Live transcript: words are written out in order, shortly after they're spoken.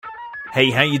Hey,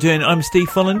 how you doing? I'm Steve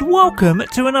Folland. Welcome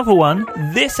to another one.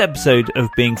 This episode of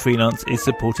Being Freelance is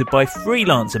supported by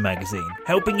Freelancer magazine,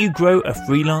 helping you grow a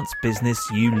freelance business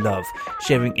you love,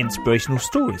 sharing inspirational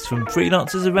stories from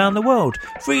freelancers around the world,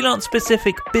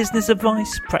 freelance-specific business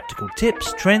advice, practical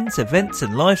tips, trends, events,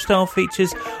 and lifestyle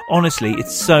features. Honestly,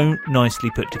 it's so nicely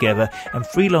put together, and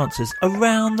freelancers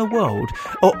around the world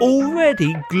are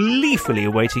already gleefully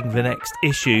awaiting the next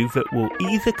issue that will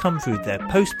either come through their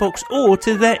postbox or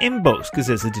to their inbox, because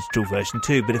there's a digital version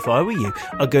too. But if I were you,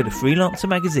 I'd go to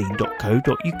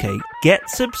freelancermagazine.co.uk, get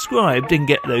subscribed and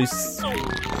get those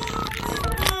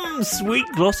sweet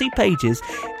glossy pages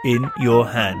in your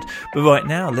hand. But right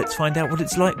now, let's find out what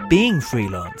it's like being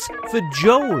freelance for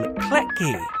Joel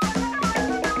Klettke.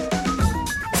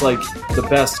 It's like the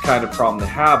best kind of problem to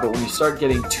have, but when you start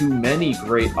getting too many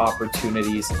great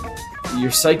opportunities,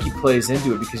 your psyche plays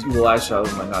into it because you will ask, am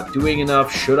I not doing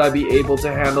enough? Should I be able to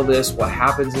handle this? What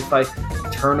happens if I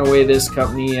turn away this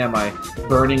company? Am I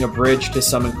burning a bridge to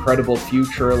some incredible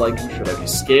future? Like, should I be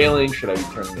scaling? Should I be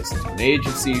turning this into an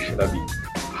agency? Should I be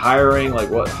hiring? Like,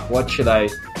 what should I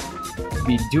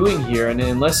be doing here? And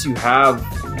unless you have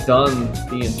done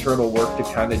the internal work to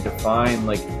kind of define,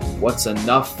 like, what's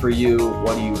enough for you,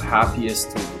 what are you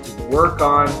happiest to work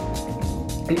on,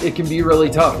 it can be really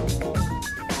tough.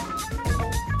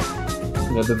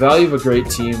 You know, the value of a great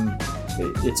team,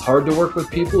 it's hard to work with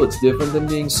people. It's different than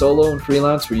being solo and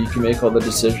freelance where you can make all the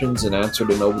decisions and answer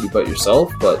to nobody but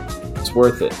yourself, but it's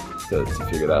worth it to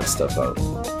figure that stuff out.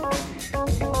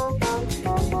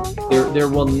 There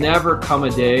will never come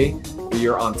a day where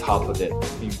you're on top of it.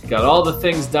 You've got all the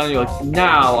things done, you're like,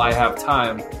 now I have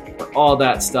time for all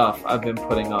that stuff I've been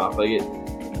putting off. Like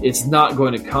it's not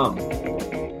going to come.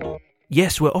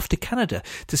 Yes, we're off to Canada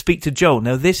to speak to Joel.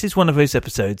 Now, this is one of those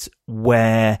episodes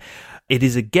where it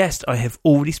is a guest I have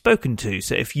already spoken to.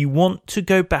 So if you want to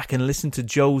go back and listen to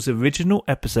Joel's original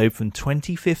episode from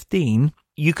 2015,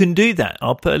 you can do that.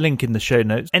 I'll put a link in the show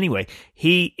notes. Anyway,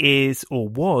 he is or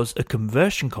was a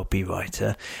conversion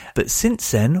copywriter. But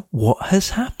since then, what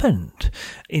has happened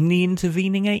in the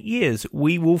intervening 8 years?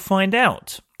 We will find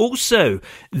out. Also,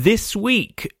 this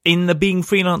week in the Being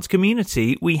Freelance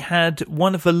community, we had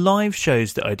one of the live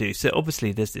shows that I do. So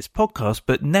obviously there's this podcast,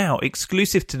 but now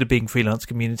exclusive to the Being Freelance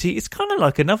community, it's kind of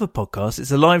like another podcast.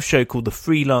 It's a live show called the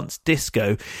Freelance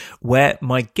Disco, where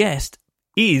my guest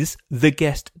is the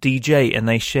guest DJ, and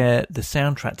they share the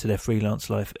soundtrack to their freelance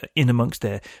life in amongst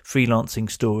their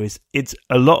freelancing stories. It's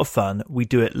a lot of fun. We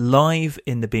do it live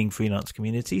in the Being Freelance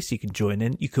community, so you can join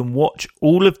in. You can watch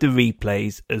all of the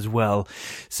replays as well.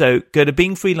 So go to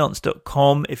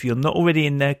beingfreelance.com. If you're not already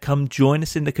in there, come join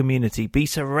us in the community. Be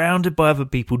surrounded by other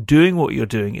people doing what you're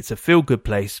doing. It's a feel-good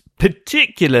place,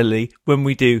 particularly when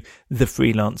we do the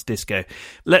Freelance Disco.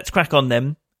 Let's crack on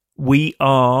then. We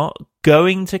are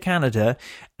going to Canada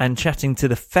and chatting to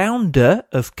the founder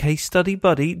of Case Study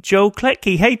Buddy, Joel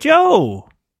Klettke. Hey, Joel.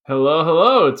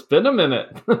 Hello. It's been a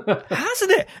minute.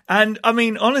 Hasn't it? And I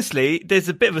mean, honestly, there's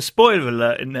a bit of a spoiler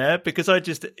alert in there because I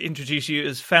just introduced you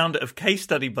as founder of Case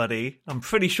Study Buddy. I'm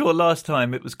pretty sure last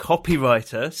time it was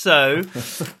copywriter. So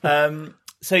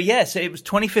it was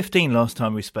 2015 last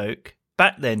time we spoke.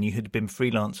 Back then, you had been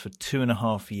freelance for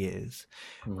 2.5 years.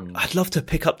 I'd love to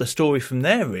pick up the story from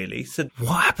there, really. So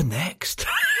what happened next?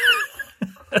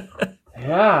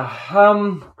 Yeah.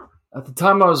 At the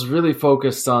time, I was really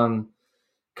focused on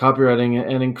copywriting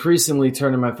and increasingly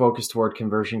turning my focus toward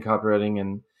conversion copywriting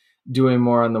and doing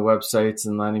more on the websites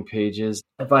and landing pages.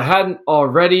 If I hadn't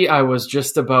already, I was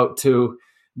just about to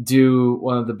do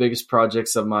one of the biggest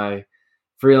projects of my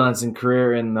freelancing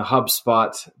career in the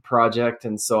HubSpot project.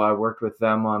 And so I worked with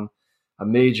them on a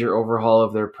major overhaul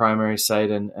of their primary site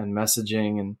and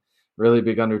messaging, and really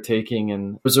big undertaking.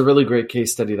 And it was a really great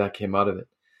case study that came out of it.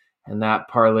 And that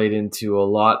parlayed into a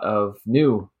lot of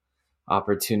new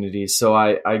opportunities. So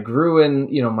I grew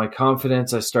in, my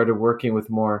confidence. I started working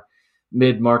with more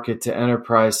mid-market to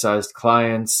enterprise sized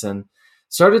clients and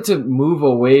started to move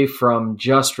away from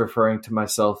just referring to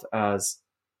myself as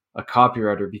a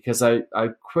copywriter, because I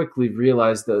quickly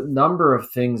realized the number of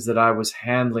things that I was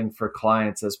handling for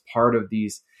clients as part of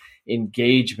these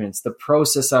engagements, the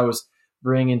process I was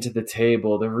bringing to the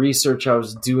table, the research I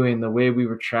was doing, the way we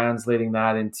were translating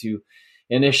that into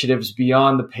initiatives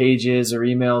beyond the pages or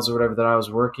emails or whatever that I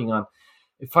was working on.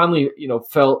 It finally,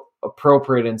 felt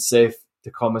appropriate and safe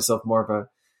to call myself more of a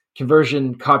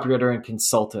conversion copywriter and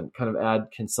consultant, kind of add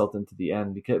consultant to the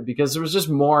end, because there was just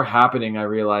more happening, I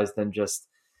realized, than just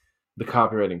the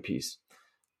copywriting piece.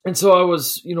 And so I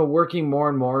was, working more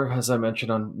and more, as I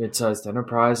mentioned, on mid-sized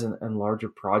enterprise and larger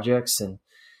projects. And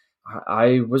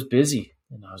I was busy,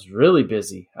 and I was really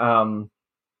busy.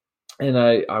 and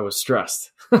I was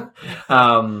stressed.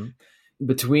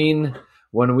 Between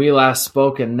when we last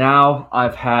spoke and now,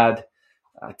 I've had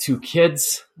 2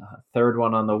 kids, third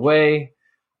one on the way,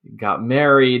 got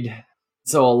married.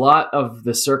 So a lot of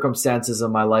the circumstances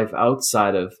of my life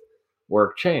outside of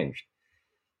work changed.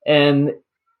 And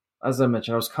as I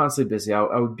mentioned, I was constantly busy.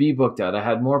 I would be booked out. I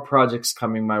had more projects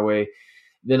coming my way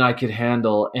than I could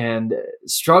handle, and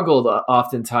struggled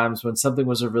oftentimes when something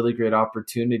was a really great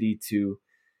opportunity to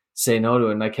say no to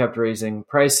it. And I kept raising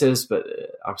prices, but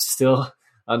I was still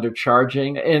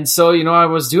undercharging. And so, I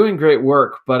was doing great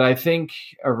work, but I think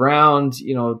around,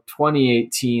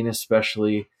 2018,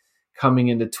 especially coming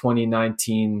into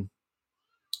 2019,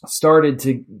 started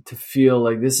to feel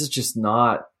like this is just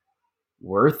not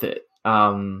worth it.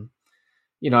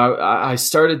 I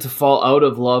started to fall out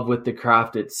of love with the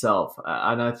craft itself.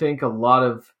 And I think a lot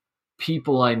of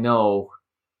people I know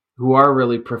who are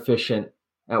really proficient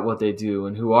at what they do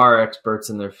and who are experts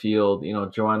in their field,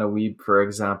 Joanna Wiebe, for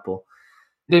example,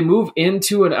 they move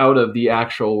into and out of the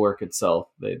actual work itself.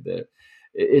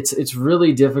 It's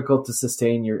really difficult to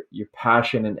sustain your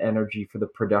passion and energy for the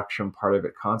production part of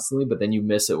it constantly, but then you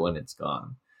miss it when it's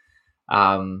gone.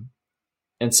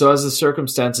 And so as the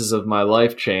circumstances of my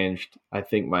life changed, I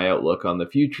think my outlook on the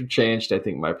future changed. I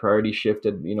think my priority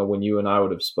shifted. When you and I would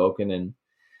have spoken in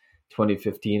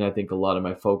 2015, I think a lot of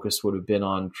my focus would have been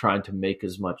on trying to make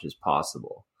as much as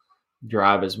possible,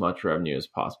 drive as much revenue as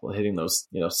possible, hitting those,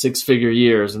 6-figure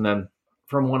years, and then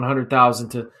from 100,000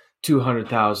 to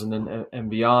 200,000 and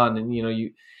beyond. And,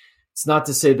 it's not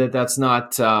to say that that's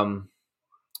not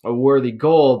a worthy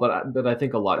goal, but I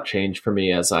think a lot changed for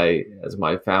me as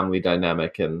my family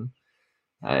dynamic and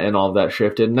all of that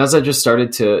shifted. And as I just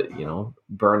started to,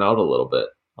 burn out a little bit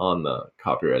on the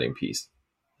copywriting piece.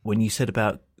 When you said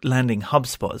about landing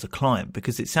HubSpot as a client,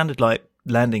 because it sounded like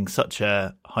landing such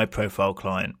a high profile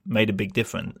client made a big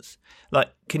difference. Like,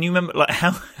 can you remember, like,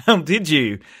 how did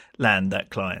you land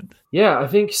that client? Yeah, I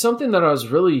think something that I was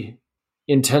really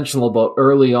intentional about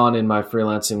early on in my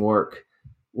freelancing work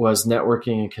was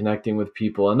networking and connecting with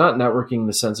people, and not networking in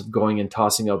the sense of going and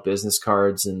tossing out business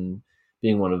cards and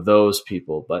being one of those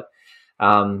people. But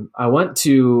I went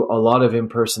to a lot of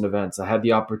in-person events. I had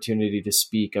the opportunity to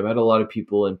speak. I met a lot of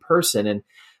people in person, and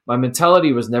my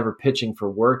mentality was never pitching for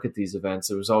work at these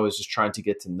events. It was always just trying to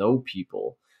get to know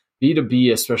people.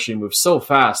 B2B especially moves so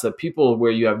fast that people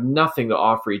where you have nothing to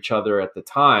offer each other at the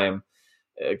time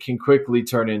can quickly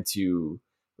turn into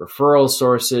referral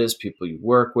sources, people you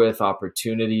work with,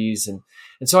 opportunities. And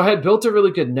so I had built a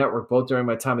really good network, both during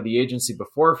my time at the agency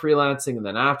before freelancing, and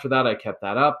then after that, I kept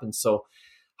that up. And so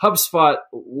HubSpot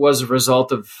was a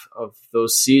result of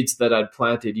those seeds that I'd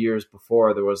planted years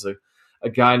before. There was a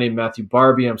guy named Matthew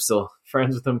Barbie. I'm still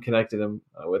friends with him, connected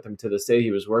with him to this day. He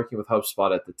was working with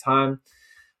HubSpot at the time,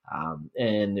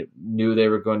 and knew they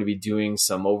were going to be doing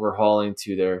some overhauling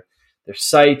to their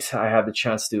site. I had the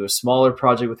chance to do a smaller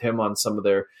project with him on some of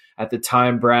their, at the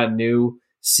time, brand new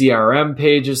CRM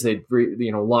pages. They'd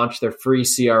launched their free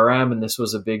CRM, and this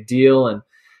was a big deal. And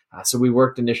so we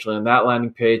worked initially on that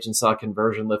landing page and saw a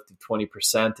conversion lift of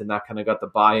 20%, and that kind of got the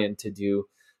buy-in to do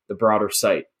the broader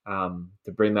site,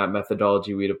 to bring that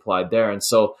methodology we'd applied there. And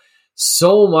so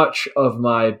much of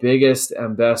my biggest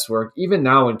and best work, even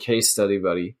now in Case Study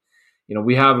Buddy,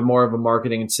 we have more of a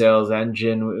marketing and sales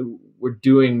engine. We're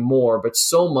doing more, but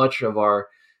so much of our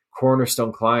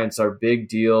cornerstone clients, our big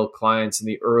deal clients in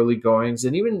the early goings,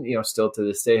 and even, still to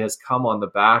this day, has come on the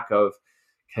back of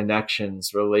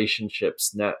connections,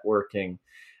 relationships, networking,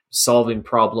 solving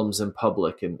problems in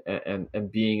public,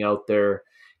 and being out there,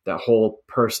 that whole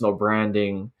personal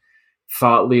branding,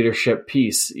 thought leadership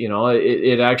piece.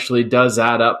 It actually does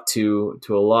add up to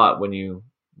a lot when you're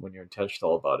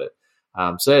intentional about it.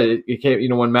 So it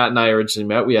came, when Matt and I originally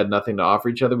met, we had nothing to offer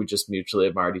each other. We just mutually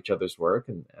admired each other's work,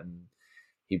 and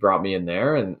he brought me in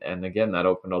there. And again, that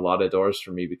opened a lot of doors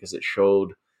for me because it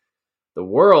showed the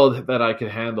world that I could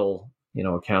handle,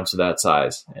 accounts of that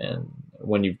size. And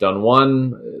when you've done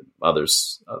one,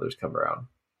 others come around.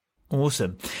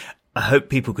 Awesome. I hope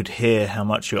people could hear how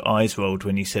much your eyes rolled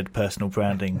when you said personal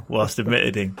branding whilst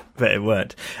admitting that it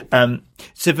weren't.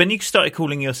 So when you started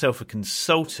calling yourself a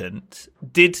consultant,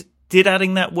 did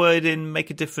adding that word in make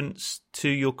a difference to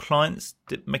your clients?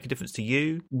 Did it make a difference to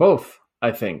you? Both,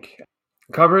 I think.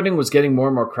 Copywriting was getting more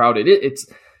and more crowded. It's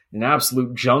an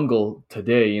absolute jungle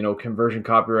today. Conversion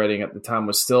copywriting at the time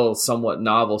was still somewhat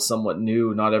novel, somewhat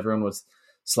new. Not everyone was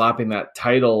slapping that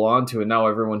title onto it. Now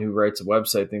everyone who writes a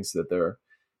website thinks that they're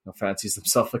fancies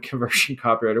themselves a conversion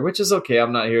copywriter, which is okay.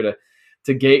 I'm not here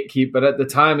to gatekeep, but at the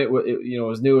time it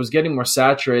was new. It was getting more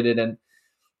saturated, and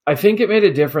I think it made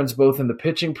a difference both in the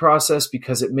pitching process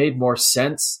because it made more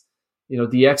sense.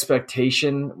 The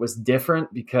expectation was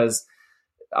different because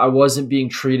I wasn't being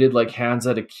treated like hands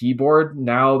at a keyboard.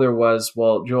 Now there was,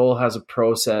 well, Joel has a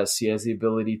process. He has the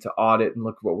ability to audit and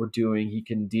look at what we're doing. He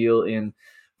can deal in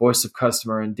voice of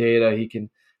customer and data. He can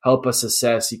help us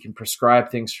assess. He can prescribe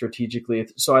things strategically.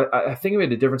 So I think it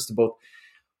made a difference to both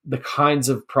the kinds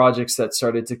of projects that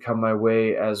started to come my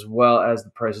way as well as the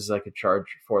prices I could charge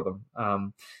for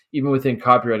them. Even within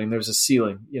copywriting, there's a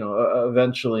ceiling,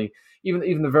 eventually,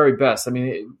 even the very best. I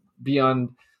mean, beyond,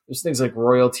 there's things like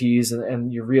royalties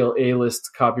and your real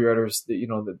A-list copywriters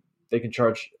that they can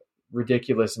charge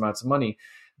ridiculous amounts of money.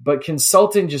 But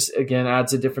consulting just, again,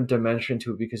 adds a different dimension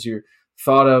to it because you're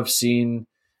thought of, seen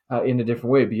in a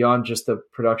different way beyond just the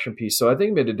production piece. So I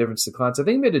think it made a difference to clients. I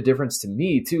think it made a difference to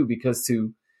me too, because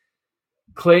to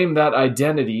claim that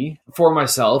identity for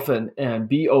myself and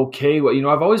be okay.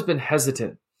 I've always been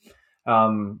hesitant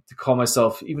to call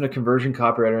myself even a conversion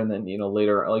copywriter. And then,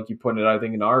 later, like you pointed out, I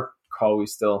think in our call, we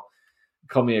still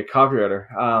call me a copywriter.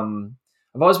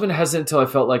 I've always been hesitant until I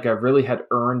felt like I really had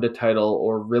earned a title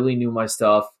or really knew my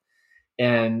stuff.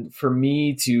 And for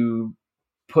me to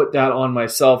put that on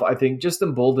myself, I think just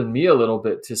emboldened me a little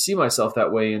bit to see myself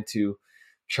that way and to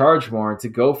charge more and to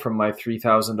go from my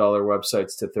 $3,000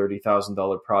 websites to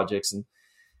 $30,000 projects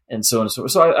and so on and so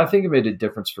forth. So I think it made a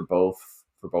difference for both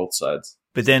sides.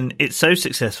 But then it's so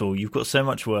successful. You've got so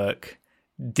much work.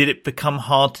 Did it become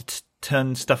hard to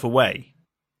turn stuff away?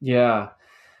 Yeah,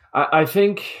 I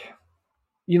think,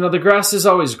 the grass is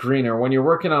always greener. When you're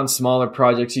working on smaller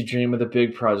projects, you dream of the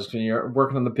big projects. When you're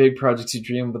working on the big projects, you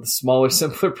dream of the smaller,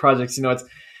 simpler projects.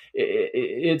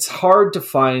 It's hard to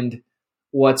find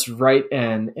what's right,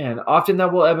 and often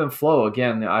that will ebb and flow.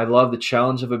 Again, I love the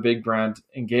challenge of a big brand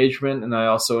engagement, and I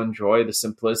also enjoy the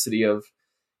simplicity of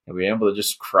being able to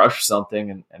just crush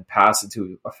something and pass it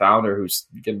to a founder who's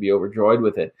going to be overjoyed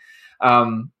with it.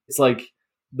 It's like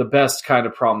the best kind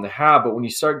of problem to have, but when you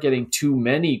start getting too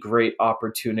many great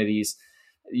opportunities,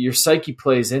 your psyche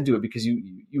plays into it because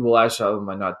you will ask, am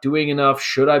I not doing enough?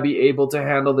 Should I be able to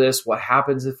handle this? What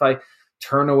happens if I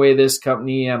turn away this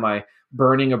company? Am I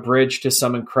burning a bridge to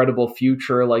some incredible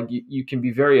future? Like you can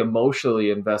be very emotionally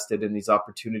invested in these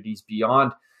opportunities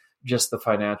beyond just the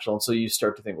financial. And so you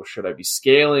start to think, well, should I be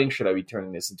scaling? Should I be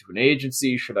turning this into an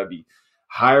agency? Should I be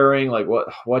hiring? Like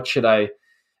what should I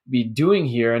be doing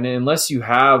here? And unless you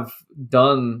have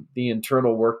done the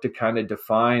internal work to kind of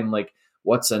define like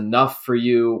what's enough for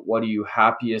you, what are you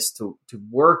happiest to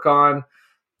work on,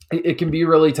 it can be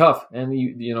really tough. And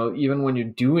even when you're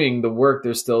doing the work,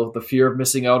 there's still the fear of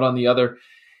missing out on the other,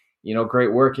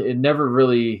 great work. It never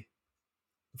really,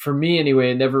 for me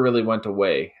anyway, it never really went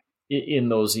away in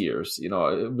those years. I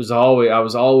was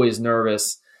always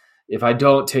nervous. If I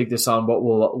don't take this on, what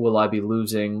will I be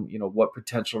losing? What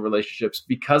potential relationships?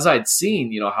 Because I'd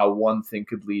seen, how one thing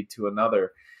could lead to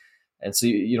another. And so,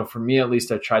 for me at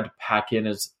least, I tried to pack in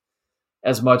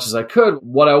as much as I could.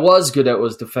 What I was good at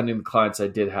was defending the clients I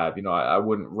did have. I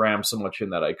wouldn't ram so much in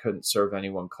that I couldn't serve any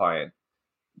one client,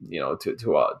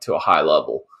 to a high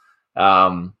level.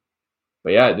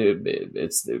 But yeah, dude,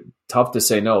 it's tough to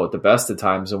say no at the best of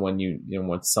times. And when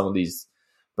when some of these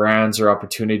brands or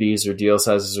opportunities or deal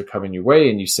sizes are coming your way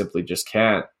and you simply just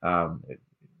can't,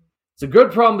 it's a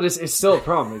good problem, but it's still a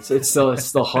problem. It's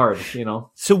still hard,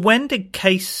 So when did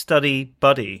Case Study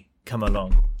Buddy come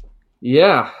along?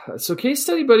 Yeah. So Case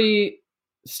Study Buddy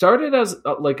started as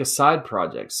like a side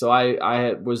project. So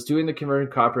I was doing the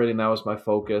conversion copywriting. That was my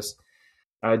focus.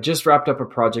 I just wrapped up a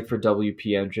project for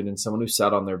WP Engine, and someone who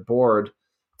sat on their board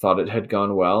thought it had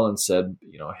gone well and said,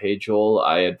 hey, Joel,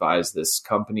 I advise this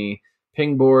company,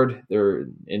 Pingboard. They're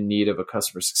in need of a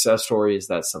customer success story. Is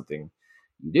that something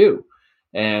you do?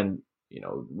 And,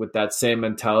 with that same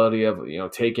mentality of,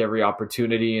 take every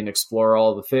opportunity and explore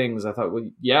all the things, I thought, well,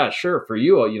 yeah, sure. For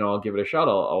you, I'll give it a shot.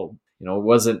 I'll it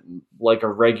wasn't like a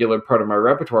regular part of my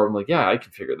repertoire. I'm like, yeah, I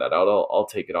can figure that out. I'll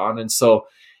take it on. And so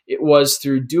it was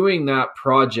through doing that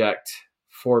project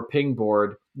for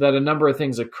Pingboard that a number of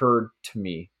things occurred to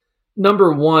me.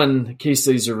 Number one, case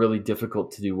studies are really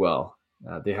difficult to do well.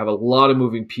 They have a lot of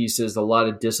moving pieces, a lot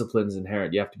of disciplines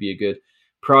inherent. You have to be a good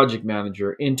project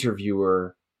manager,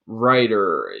 interviewer,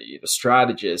 writer,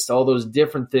 strategist. All those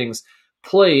different things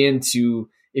play into,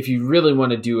 if you really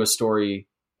want to do a story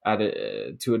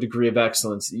to a degree of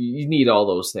excellence, you need all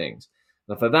those things.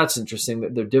 And I thought that's interesting,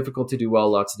 that they're difficult to do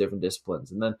well, lots of different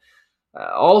disciplines. And then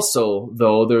also,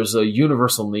 though, there's a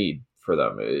universal need for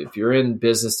them. If you're in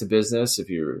business to business, if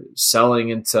you're selling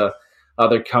into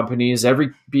other companies,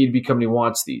 every B2B company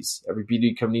wants these. Every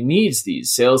B2B company needs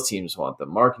these. Sales teams want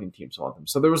them. Marketing teams want them.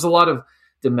 So there was a lot of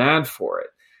demand for it.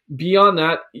 Beyond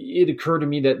that, it occurred to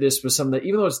me that this was something that,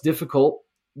 even though it's difficult,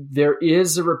 there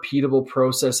is a repeatable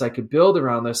process I could build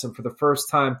around this. And for the first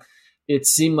time, it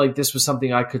seemed like this was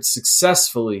something I could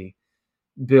successfully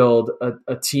build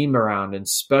a team around and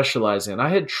specialize in. I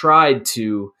had tried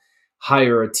to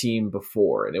hire a team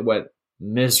before, and it went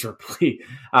miserably.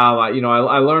 I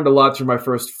learned a lot through my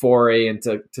first foray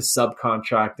into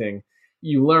subcontracting.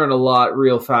 You learn a lot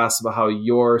real fast about how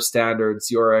your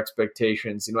standards, your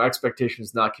expectations,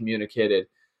 expectations not communicated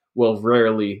will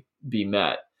rarely be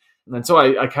met. And so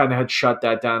I kind of had shut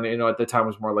that down. At the time it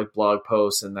was more like blog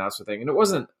posts and that sort of thing. And it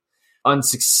wasn't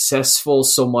unsuccessful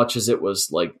so much as it was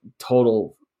like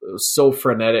total, it was so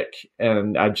frenetic.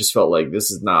 And I just felt like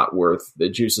the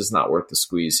juice is not worth the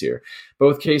squeeze here.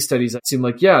 Both case studies seemed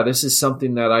like, this is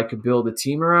something that I could build a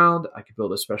team around. I could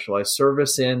build a specialized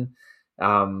service in.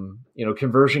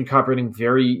 Conversion copywriting,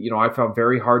 I found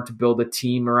very hard to build a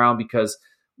team around, because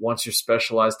once you're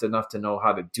specialized enough to know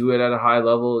how to do it at a high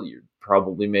level, you're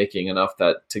probably making enough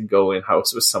that to go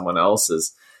in-house with someone else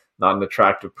is not an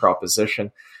attractive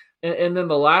proposition. And then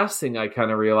the last thing I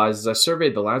kind of realized is I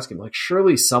surveyed the landscape, like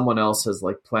surely someone else has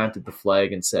like planted the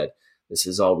flag and said, this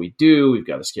is all we do. We've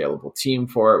got a scalable team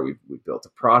for it. We've built a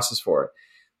process for it.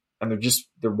 And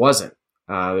there wasn't.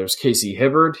 There's Casey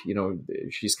Hibbard,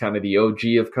 she's kind of the OG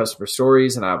of customer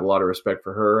stories, and I have a lot of respect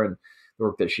for her and the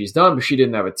work that she's done, but she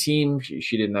didn't have a team.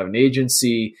 She didn't have an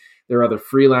agency. There are other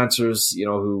freelancers,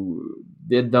 who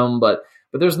did them, but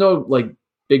there's no like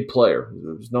big player.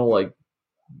 There's no like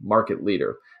market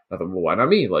leader. I thought, well, why not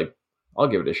me? Like, I'll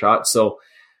give it a shot. So,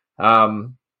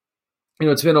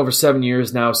 it's been over 7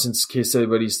 years now since Case Study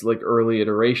Buddy's like early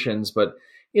iterations, but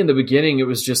in the beginning, it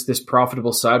was just this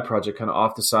profitable side project kind of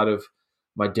off the side of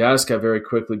my desk. I very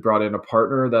quickly brought in a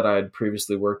partner that I had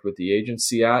previously worked with the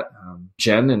agency at,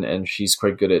 Jen, and she's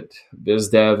quite good at biz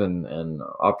dev and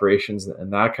operations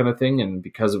and that kind of thing. And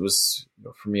because it was,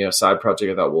 for me, a side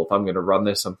project, I thought, well, if I'm going to run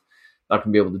this, I'm not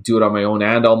going to be able to do it on my own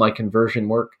and all my conversion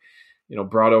work.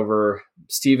 Brought over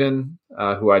Steven,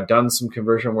 who I'd done some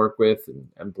conversion work with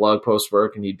and blog post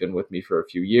work, and he'd been with me for a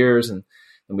few years. And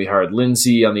we hired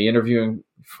Lindsay on the interviewing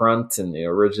front, and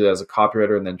originally as a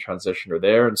copywriter, and then transitioned her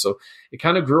there. And so it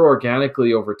kind of grew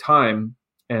organically over time.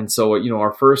 And so,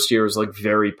 our first year was like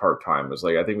very part-time. It was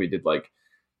like, I think we did like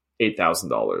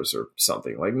 $8,000 or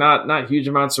something, like not huge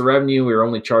amounts of revenue. We were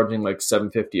only charging like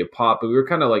 $750 a pop, but we were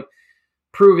kind of like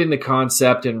proving the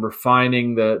concept and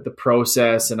refining the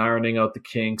process and ironing out the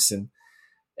kinks. And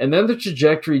then the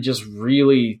trajectory just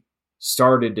really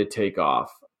started to take off.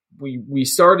 We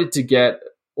started to get,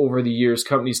 over the years,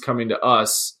 companies coming to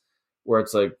us where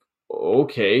it's like,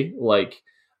 okay, like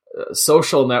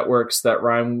social networks that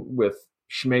rhyme with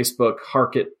Schmacebook,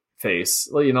 Harkett face,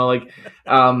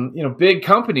 big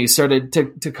companies started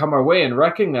to come our way and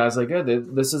recognize like,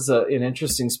 this is an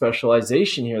interesting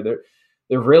specialization here.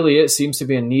 There really seems to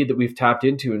be a need that we've tapped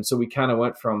into. And so we kind of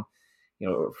went from,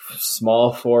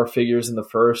 small 4 figures in the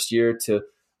first year to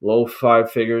low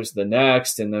 5 figures the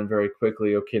next. And then very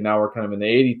quickly, okay, now we're kind of in the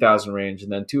 80,000 range,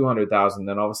 and then 200,000.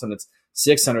 Then all of a sudden it's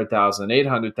 600,000,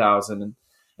 800,000.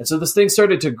 And so this thing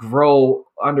started to grow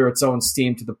under its own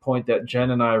steam, to the point that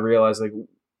Jen and I realized like,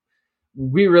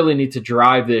 we really need to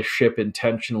drive this ship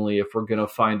intentionally if we're going to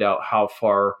find out how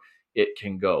far it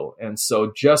can go. And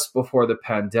so just before the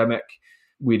pandemic,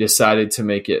 we decided to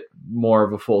make it more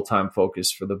of a full-time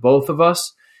focus for the both of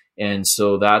us. And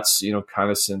so that's,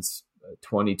 kind of since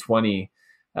 2020,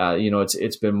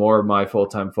 it's been more of my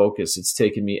full-time focus. It's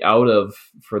taken me out of,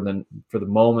 for the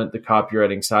moment, the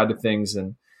copywriting side of things,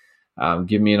 and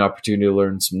give me an opportunity to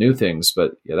learn some new things.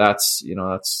 But yeah, that's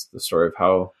the story of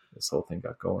how this whole thing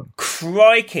got going.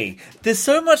 Crikey. There's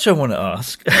so much I want to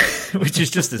ask, which is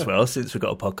just as well, since we've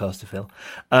got a podcast to fill.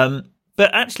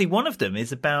 But actually one of them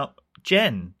is about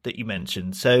Jen that you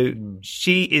mentioned. So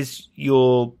she is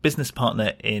your business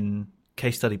partner in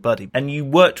Case Study Buddy, and you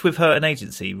worked with her at an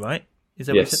agency, right? Is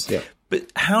that yes, what you said? Yeah.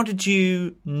 But how did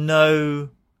you know,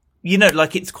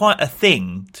 like it's quite a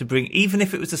thing to bring, even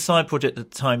if it was a side project at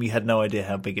the time, you had no idea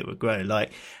how big it would grow.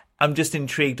 Like, I'm just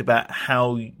intrigued about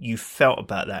how you felt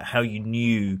about that, how you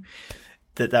knew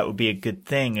that would be a good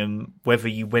thing, and whether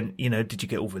you went, did you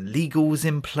get all the legals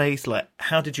in place? Like,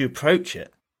 how did you approach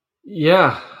it?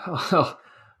 Yeah,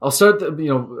 I'll start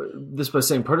this by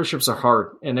saying partnerships are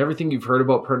hard, and everything you've heard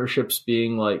about partnerships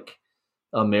being like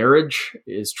a marriage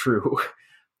is true.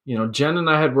 Jen and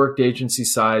I had worked agency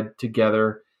side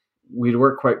together. We'd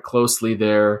worked quite closely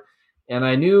there, and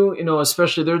I knew,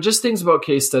 especially there were just things about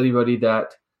Case Study Buddy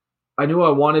that I knew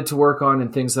I wanted to work on,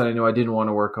 and things that I knew I didn't want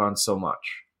to work on so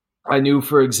much. I knew,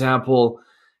 for example,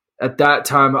 at that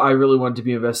time, I really wanted to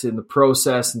be invested in the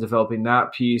process and developing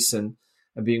that piece and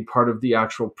being part of the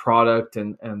actual product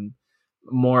and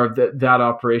more of that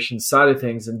operation side of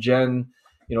things. And Jen,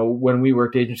 when we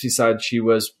worked agency side, she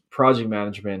was project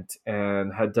management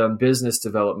and had done business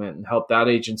development and helped that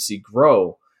agency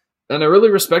grow. And I really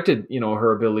respected,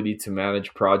 her ability to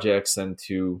manage projects and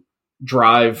to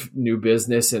drive new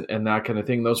business and that kind of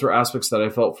thing. Those were aspects that I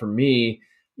felt for me,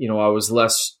 I was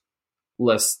less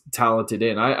talented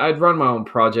in. I'd run my own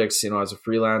projects, as a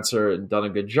freelancer and done a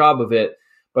good job of it.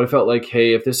 But I felt like,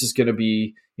 hey, if this is going to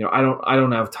be, I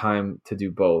don't have time to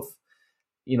do both.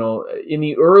 In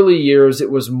the early years,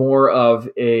 it was more of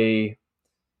a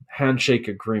handshake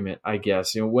agreement, I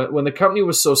guess. When the company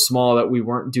was so small that we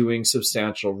weren't doing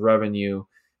substantial revenue,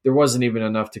 there wasn't even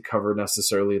enough to cover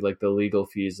necessarily like the legal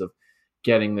fees of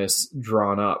getting this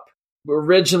drawn up.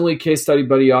 Originally, Case Study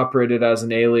Buddy operated as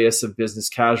an alias of Business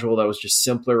Casual that was just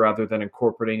simpler rather than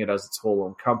incorporating it as its whole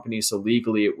own company. So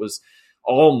legally, it was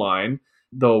all mine,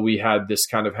 though we had this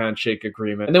kind of handshake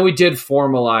agreement. And then we did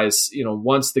formalize,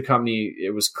 once the company,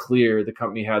 it was clear the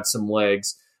company had some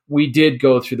legs, we did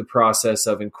go through the process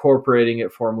of incorporating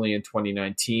it formally in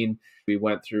 2019. We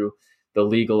went through the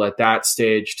legal at that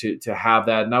stage to have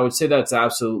that. And I would say that's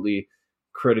absolutely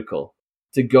critical.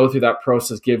 To go through that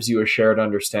process gives you a shared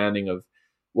understanding of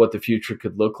what the future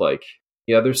could look like.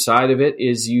 The other side of it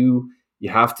is you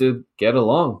have to get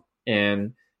along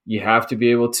and you have to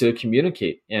be able to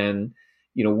communicate. And,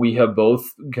 we have both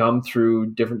come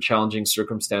through different challenging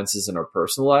circumstances in our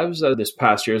personal lives. This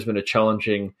past year has been a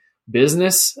challenging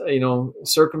business,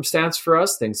 circumstance for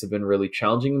us. Things have been really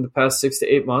challenging in the past 6 to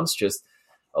 8 months, just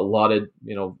a lot of,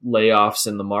 layoffs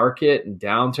in the market and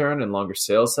downturn and longer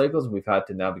sales cycles. We've had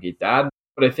to navigate that.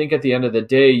 But I think at the end of the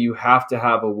day, you have to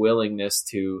have a willingness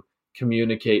to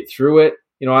communicate through it.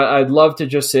 I'd love to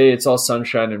just say it's all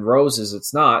sunshine and roses.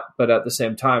 It's not. But at the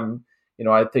same time,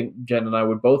 I think Jen and I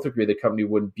would both agree the company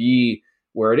wouldn't be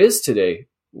where it is today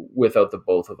without the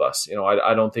both of us.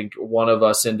 I don't think one of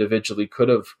us individually could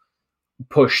have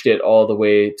pushed it all the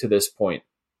way to this point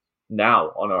now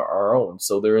on our own.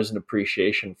 So there is an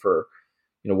appreciation for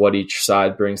what each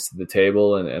side brings to the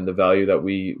table and the value that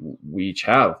we each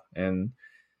have. And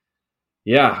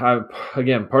yeah,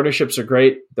 again, partnerships are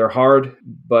great. They're hard,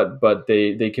 but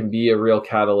they can be a real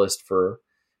catalyst for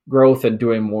growth and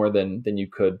doing more than you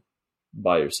could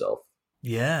by yourself.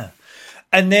 Yeah.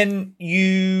 And then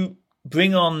you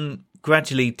bring on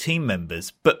gradually team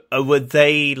members, but were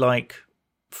they like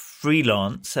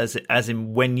freelance as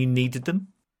in when you needed them?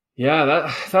 Yeah,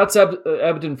 that's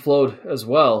ebbed and flowed as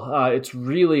well. It's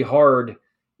really hard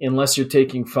unless you're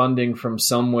taking funding from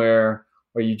somewhere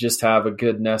or you just have a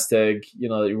good nest egg,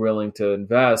 that you're willing to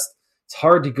invest. It's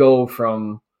hard to go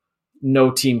from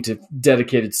no team to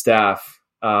dedicated staff.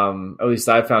 At least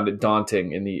I found it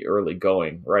daunting in the early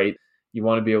going, right? You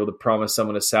want to be able to promise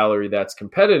someone a salary that's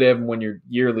competitive when your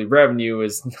yearly revenue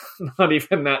is not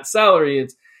even that salary.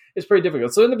 It's pretty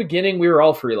difficult. So in the beginning, we were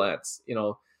all freelance.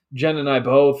 Jen and I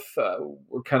both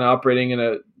were kind of operating in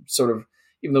a sort of,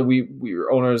 even though we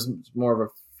were owners, more of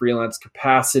a freelance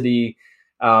capacity.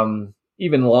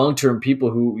 Even long-term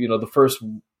people who, the first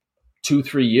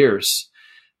 2-3 years,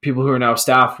 people who are now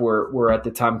staff were at the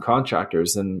time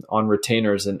contractors and on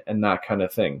retainers and that kind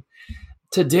of thing.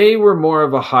 Today, we're more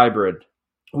of a hybrid.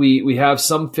 We have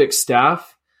some fixed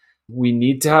staff. We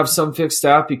need to have some fixed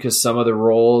staff because some of the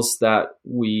roles that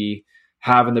we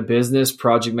have in the business,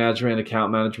 project management,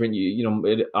 account management,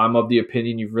 I'm of the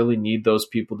opinion you really need those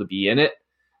people to be in it.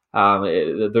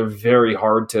 They're very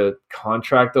hard to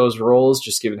contract those roles,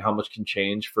 just given how much can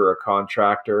change for a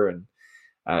contractor. And,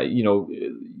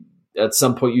 at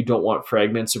some point you don't want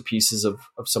fragments or pieces of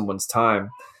someone's time.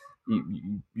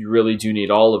 You really do need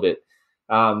all of it.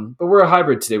 But we're a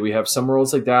hybrid today. We have some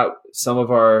roles like that. Some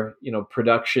of our,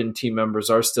 production team members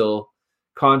are still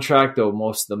contract, though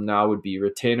most of them now would be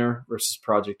retainer versus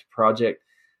project to project.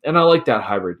 And I like that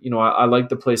hybrid. I like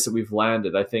the place that we've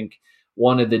landed. I think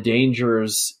one of the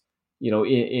dangers,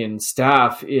 in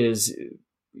staff is,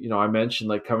 I mentioned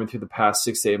like coming through the past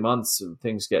 6 to 8 months,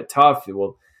 things get tough.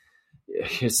 Well,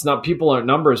 it's not people aren't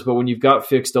numbers, but when you've got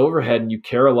fixed overhead and you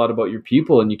care a lot about your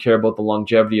people and you care about the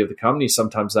longevity of the company,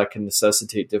 sometimes that can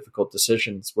necessitate difficult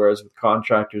decisions. Whereas with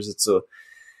contractors, it's not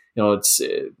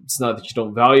that you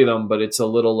don't value them, but it's a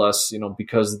little less,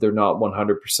 because they're not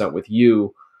 100% with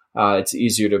you. It's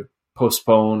easier to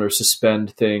postpone or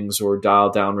suspend things or dial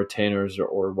down retainers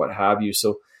or what have you.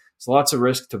 So there's lots of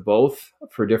risk to both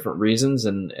for different reasons.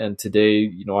 And today,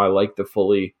 I like the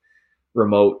fully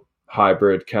remote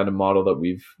hybrid kind of model that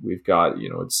we've got.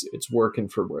 It's working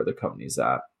for where the company's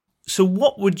at. So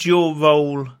what would your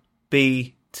role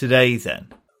be today then?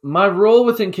 My role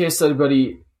within Case Study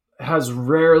Buddy has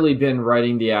rarely been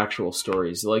writing the actual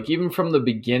stories. Like even from the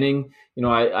beginning,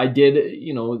 I did,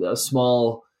 a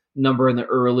small number in the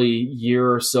early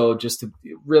year or so just to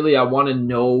really, I want to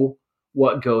know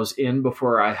what goes in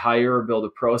before I hire or build a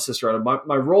process around it.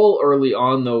 My role early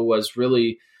on though was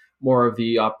really more of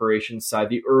the operations side,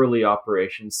 the early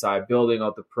operations side, building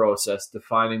out the process,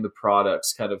 defining the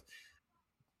products, kind of,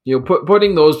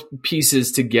 putting those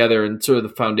pieces together and sort of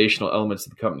the foundational elements of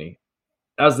the company.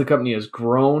 As the company has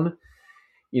grown,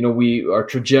 our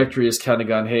trajectory has kind of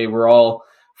gone, hey, we're all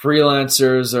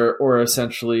freelancers or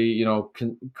essentially,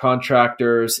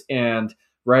 contractors, and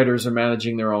writers are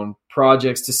managing their own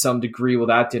projects to some degree. Well,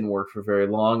 that didn't work for very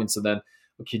long. And so then,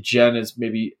 okay, Jen is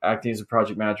maybe acting as a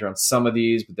project manager on some of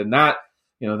these, but then that,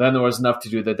 then there was enough to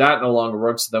do that no longer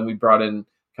works. So then we brought in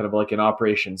kind of like an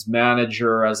operations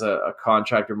manager as a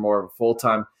contractor, more of a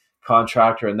full-time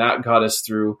contractor. And that got us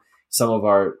through some of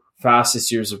our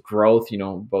fastest years of growth,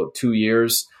 about 2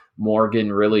 years.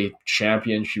 Morgan really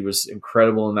championed. She was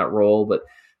incredible in that role, but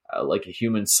like a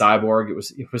human cyborg,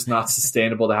 it was not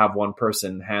sustainable to have one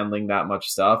person handling that much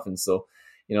stuff. And so,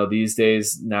 these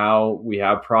days now we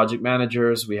have project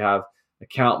managers, we have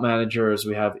account managers,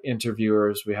 we have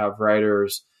interviewers, we have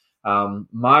writers.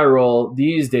 My role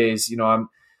these days,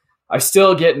 I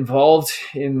still get involved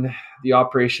in the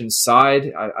operations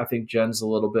side. I think Jen's a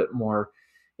little bit more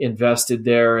invested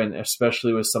there, and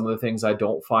especially with some of the things I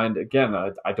don't find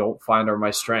are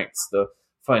my strengths: the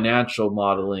financial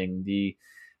modeling, the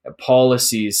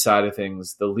policies side of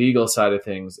things, the legal side of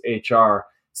things, HR.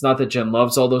 It's not that Jen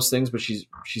loves all those things, but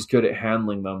she's good at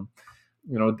handling them.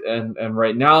 And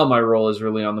right now my role is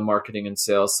really on the marketing and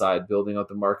sales side, building out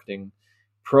the marketing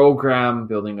program,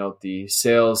 building out the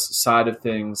sales side of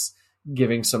things,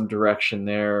 giving some direction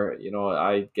there.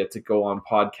 I get to go on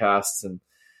podcasts and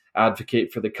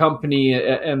advocate for the company.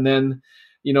 And then,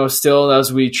 still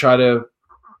as we try to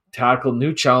tackle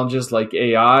new challenges like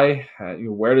AI,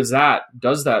 where does that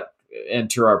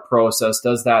enter our process?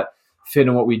 Does that fit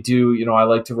in what we do? I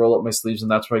like to roll up my sleeves,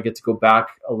 and that's where I get to go back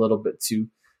a little bit to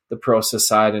the process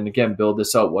side. And again, build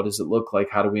this out. What does it look like?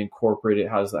 How do we incorporate it?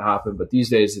 How does that happen? But these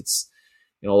days it's,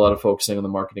 a lot of focusing on the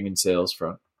marketing and sales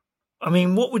front. I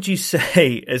mean, what would you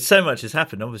say, as so much has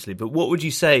happened, obviously, but what would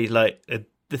you say, like,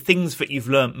 the things that you've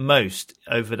learned most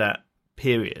over that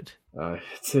period?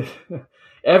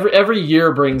 Every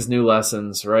year brings new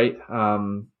lessons, right?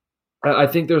 I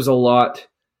think there's a lot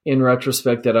in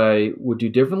retrospect that I would do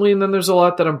differently, and then there's a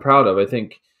lot that I'm proud of. I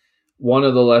think one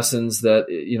of the lessons that,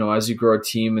 as you grow a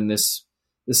team, and this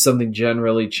is something Jen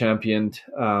really championed,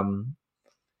 I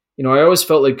always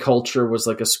felt like culture was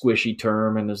like a squishy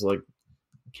term, and is like,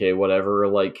 okay, whatever,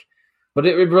 but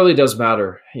it really does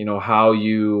matter, how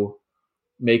you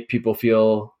make people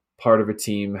feel part of a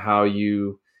team, how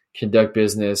you conduct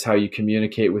business, how you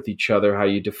communicate with each other, how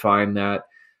you define that,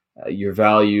 your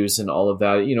values and all of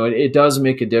that. It does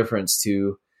make a difference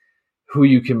to who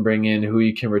you can bring in, who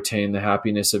you can retain, the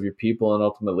happiness of your people, and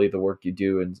ultimately the work you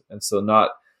do. And so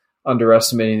not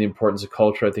underestimating the importance of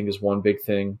culture, I think, is one big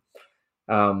thing.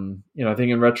 I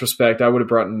think in retrospect, I would have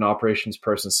brought in an operations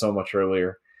person so much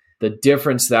earlier. The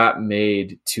difference that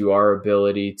made to our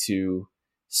ability to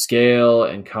scale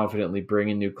and confidently bring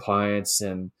in new clients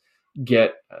and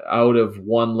get out of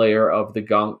one layer of the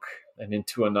gunk and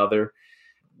into another,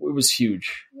 it was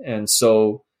huge. And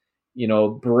so,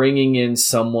 bringing in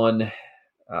someone,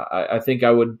 I think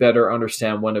I would better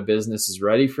understand when a business is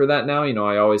ready for that now.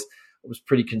 I was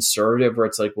pretty conservative, where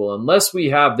it's like, well, unless we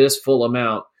have this full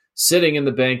amount sitting in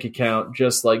the bank account,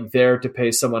 just like there to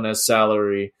pay someone as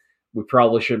salary, we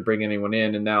probably shouldn't bring anyone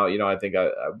in. And now, I think I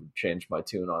would change my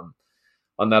tune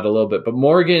on that a little bit. But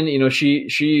Morgan,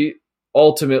 she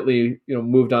ultimately,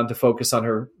 moved on to focus on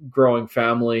her growing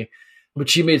family, but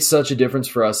she made such a difference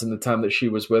for us in the time that she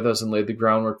was with us, and laid the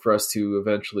groundwork for us to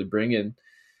eventually bring in,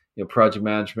 project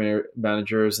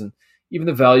managers, and even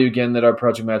the value again that our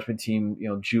project management team,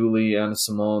 Julie and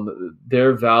Simone,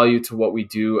 their value to what we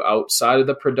do outside of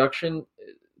the production,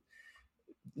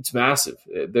 it's massive.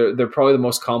 They're probably the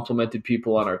most complimented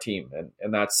people on our team.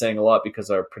 And that's saying a lot, because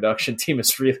our production team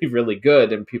is really, really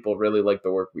good and people really like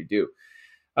the work we do.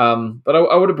 But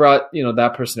I would have brought,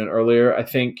 that person in earlier. I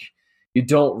think you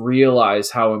don't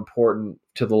realize how important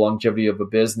to the longevity of a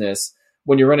business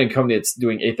when you're running a company that's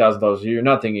doing $8,000 a year. You're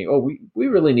not thinking, oh, we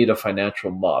really need a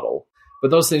financial model. But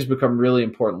those things become really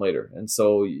important later. And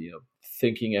so,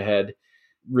 thinking ahead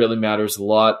really matters a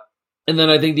lot. And then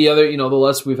I think the other, the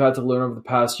lesson we've had to learn over the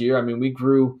past year, I mean, we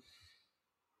grew,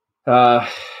 we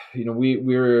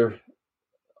were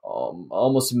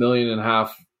almost $1.5 million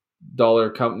dollar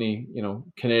company,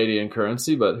 Canadian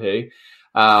currency, but hey,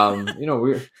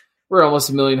 we're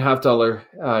almost $1.5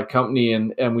 million company,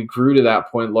 and we grew to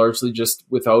that point largely just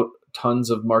without tons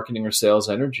of marketing or sales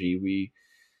energy. We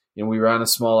ran a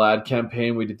small ad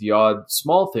campaign. We did the odd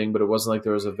small thing, but it wasn't like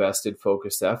there was a vested,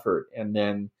 focused effort. And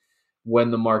then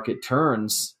when the market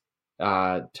turns,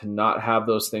 to not have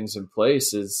those things in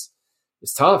place is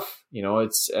tough.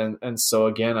 So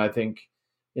again, I think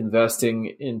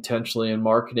investing intentionally in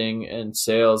marketing and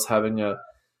sales, having a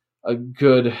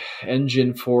good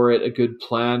engine for it, a good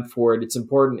plan for it. It's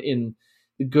important in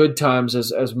the good times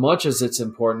as much as it's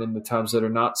important in the times that are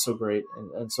not so great.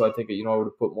 And so I think, I would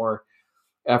have put more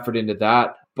effort into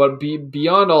that. But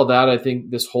beyond all that, I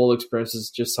think this whole experience has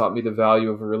just taught me the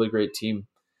value of a really great team.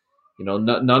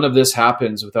 None of this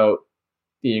happens without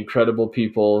the incredible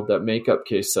people that make up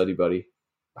Case Study Buddy.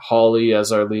 Holly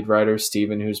as our lead writer,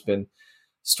 Stephen, who's been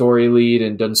story lead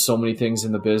and done so many things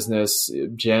in the business,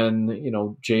 Jen,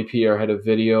 JP, our head of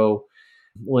video,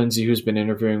 Lindsay, who's been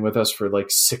interviewing with us for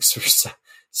like 6 or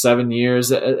 7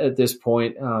 years at this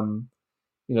point.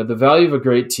 The value of a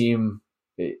great team,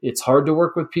 it's hard to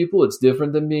work with people. It's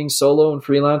different than being solo and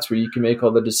freelance where you can make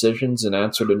all the decisions and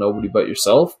answer to nobody but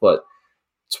yourself, but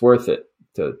it's worth it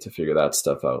to figure that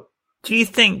stuff out. Do you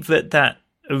think that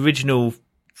original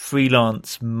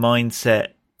freelance mindset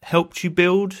helped you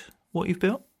build what you've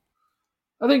built?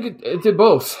 I think it did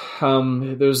both.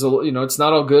 There's it's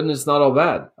not all good and it's not all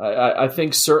bad. I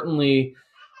think certainly,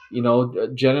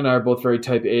 Jen and I are both very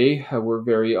type A. We're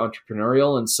very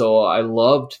entrepreneurial. And so I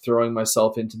loved throwing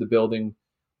myself into the building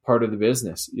part of the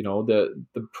business,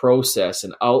 the process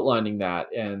and outlining that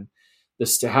and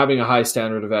having a high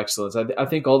standard of excellence. I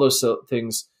think all those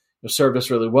things served us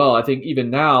really well. I think even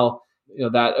now,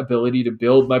 that ability to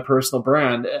build my personal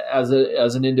brand as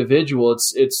an individual,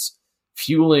 it's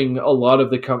fueling a lot of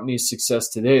the company's success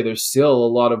today. There's still a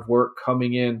lot of work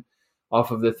coming in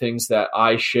off of the things that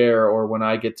I share or when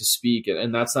I get to speak.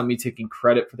 And that's not me taking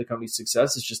credit for the company's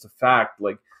success. It's just a fact.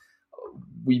 Like,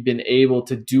 we've been able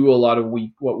to do a lot of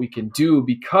what we can do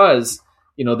because,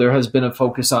 there has been a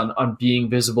focus on being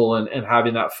visible and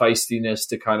having that feistiness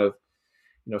to kind of,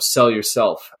 sell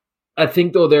yourself. I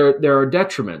think though there are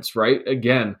detriments, right?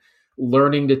 Again,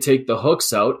 learning to take the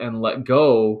hooks out and let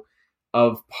go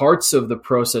of parts of the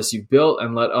process you've built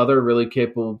and let other really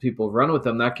capable people run with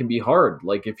them. That can be hard.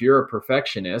 Like if you're a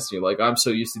perfectionist, you're like, I'm so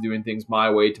used to doing things my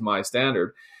way to my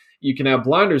standard. You can have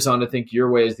blinders on to think your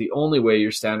way is the only way,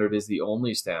 your standard is the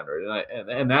only standard.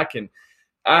 And that can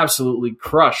absolutely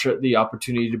crush the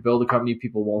opportunity to build a company.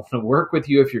 People won't want to work with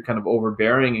you if you're kind of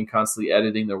overbearing and constantly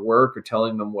editing their work or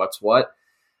telling them what's what.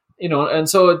 And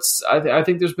so I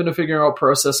think there's been a figuring out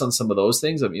process on some of those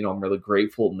things. I'm really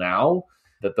grateful now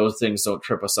that those things don't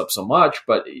trip us up so much,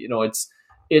 but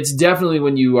it's definitely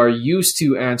when you are used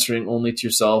to answering only to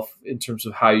yourself in terms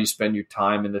of how you spend your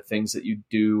time and the things that you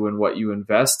do and what you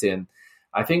invest in.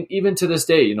 I think even to this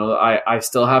day, I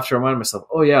still have to remind myself,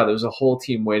 oh yeah, there's a whole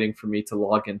team waiting for me to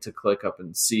log into ClickUp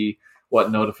and see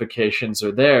what notifications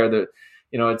are there. That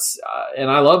it's and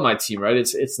I love my team, right?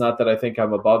 It's not that I think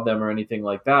I'm above them or anything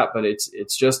like that, but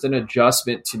it's just an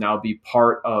adjustment to now be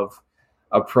part of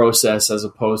a process as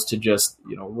opposed to just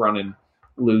running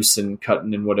loose and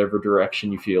cutting in whatever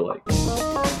direction you feel like.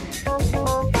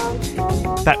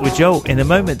 Back with Joel in a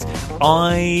moment.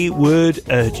 I would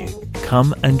urge you,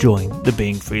 come and join the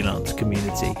Being Freelance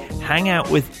community. Hang out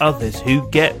with others who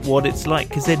get what it's like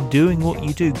because they're doing what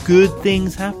you do. Good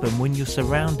things happen when you're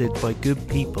surrounded by good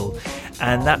people,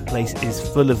 and that place is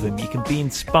full of them. You can be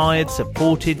inspired,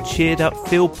 supported, cheered up,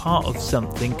 feel part of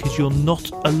something because you're not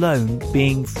alone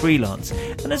being freelance.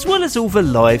 And as well as all the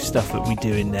live stuff that we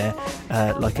do in there,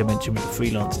 like I mentioned with the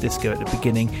freelance disco at the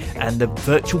beginning, and the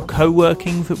virtual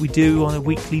co-working that we do on a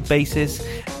weekly basis,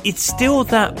 it's still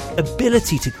that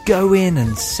ability to go in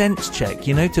and sense check,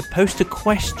 to post a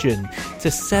question, to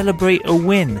celebrate a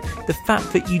win. The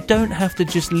fact that you don't have to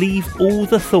just leave all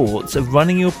the thoughts of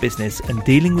running your business and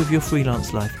dealing with your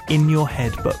freelance life in your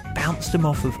head, but bounce them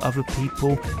off of other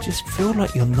people. Just feel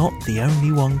like you're not the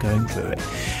only one going through it.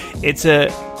 It's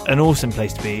an awesome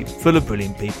place to be, full of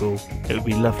brilliant people. It would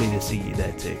be lovely to see you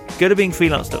there too. Go to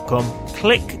beingfreelance.com,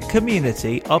 click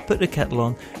community, I'll put the kettle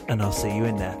on and I'll see you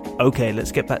in there. Okay,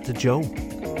 let's get back to Joel.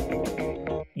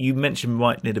 You mentioned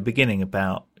right near the beginning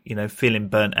about, feeling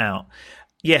burnt out.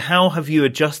 Yeah, how have you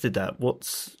adjusted that?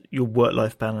 What's your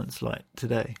work-life balance like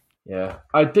today? Yeah,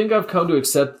 I think I've come to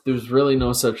accept there's really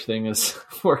no such thing as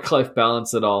work-life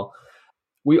balance at all.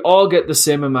 We all get the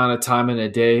same amount of time in a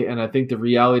day, and I think the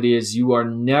reality is you are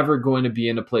never going to be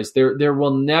in a place. There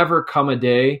will never come a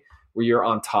day where you're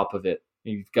on top of it.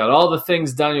 You've got all the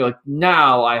things done. You're like,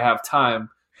 now I have time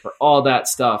for all that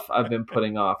stuff I've been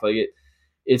putting off. Like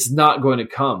it's not going to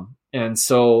come. And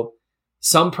so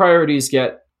some priorities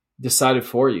get decided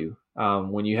for you.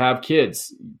 When you have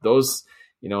kids, those,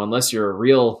 unless you're a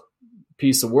real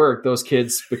piece of work, those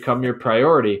kids become your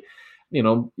priority.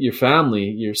 Your family,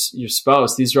 your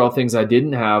spouse, these are all things I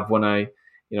didn't have when I,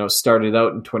 started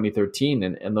out in 2013.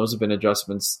 And those have been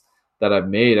adjustments that I've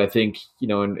made. I think,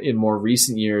 in more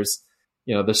recent years,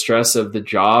 the stress of the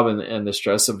job and the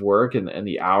stress of work and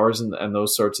the hours and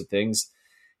those sorts of things,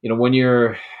 when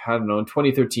you're, I don't know, in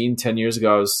 2013, 10 years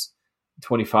ago, I was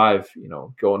 25,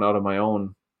 going out on my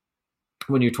own.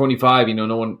 When you're 25,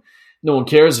 no one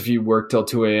cares if you work till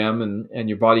 2 a.m. and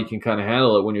your body can kind of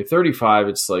handle it. When you're 35,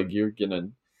 it's like you're going to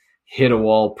hit a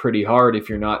wall pretty hard if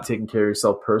you're not taking care of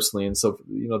yourself personally. And so,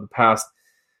 the past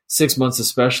 6 months,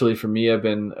 especially for me, have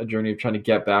been a journey of trying to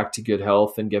get back to good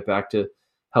health and get back to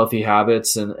healthy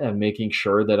habits and making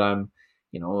sure that I'm,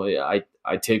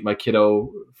 I take my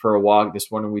kiddo for a walk. This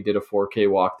morning we did a 4K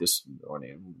walk this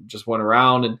morning, just went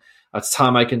around, and that's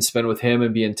time I can spend with him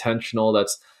and be intentional.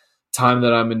 That's time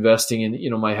that I'm investing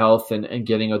in, my health and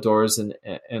getting outdoors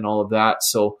and all of that.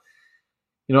 So,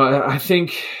 I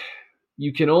think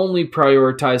you can only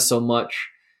prioritize so much,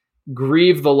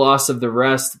 grieve the loss of the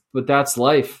rest, but that's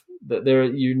life.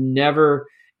 You're never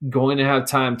going to have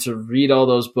time to read all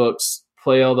those books,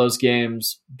 play all those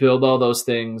games, build all those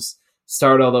things,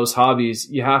 start all those hobbies.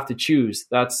 You have to choose.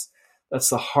 That's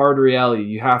the hard reality.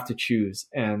 You have to choose.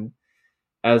 And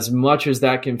as much as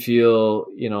that can feel,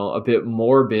 a bit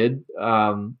morbid,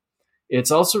 it's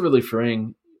also really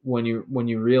freeing when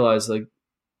you realize, like,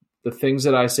 the things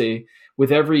that I say,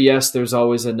 with every yes, there's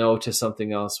always a no to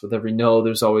something else. With every no,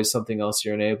 there's always something else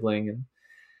you're enabling.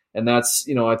 And that's,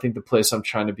 I think the place I'm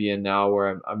trying to be in now,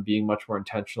 where I'm being much more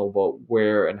intentional about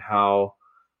where and how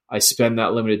I spend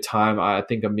that limited time. I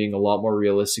think I'm being a lot more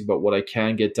realistic about what I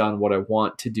can get done, what I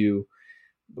want to do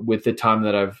with the time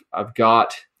that I've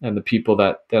got and the people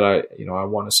that I, I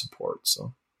want to support.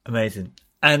 So amazing.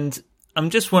 And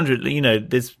I'm just wondering,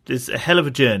 there's a hell of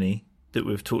a journey that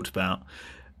we've talked about.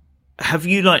 Have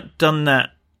you done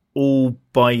that all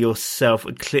by yourself?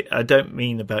 I don't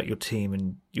mean about your team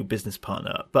and your business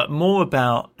partner, but more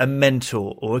about a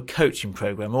mentor or a coaching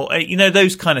program or,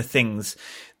 those kind of things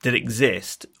that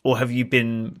exist, or have you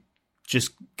been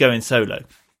just going solo?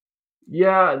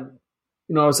 Yeah.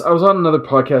 I was on another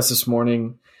podcast this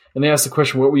morning, and they asked the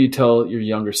question, what would you tell your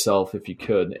younger self if you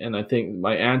could? And I think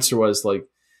my answer was,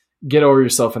 get over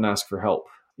yourself and ask for help.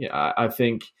 Yeah. I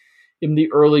think in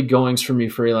the early goings for me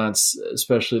freelance,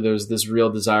 especially, there's this real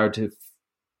desire to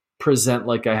present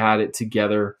like I had it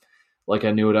together, like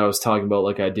I knew what I was talking about,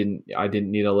 like I didn't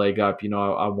need a leg up. You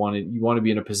want to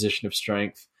be in a position of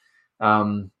strength.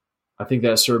 I think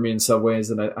that served me in some ways,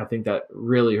 and I think that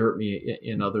really hurt me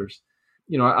in others.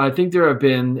 I think there have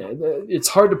been, it's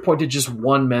hard to point to just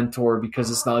one mentor,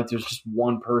 because it's not like there's just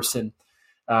one person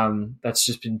that's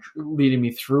just been leading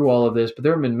me through all of this. But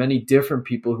there have been many different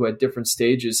people who at different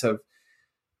stages have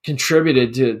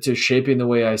contributed to shaping the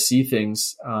way I see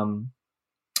things.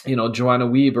 Joanna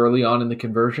Wiebe early on in the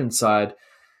conversion side,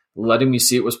 letting me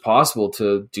see it was possible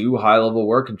to do high level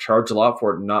work and charge a lot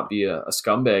for it and not be a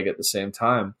scumbag at the same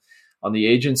time. On the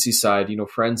agency side,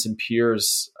 friends and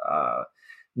peers,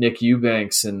 Nick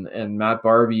Eubanks and Matt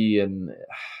Barbie and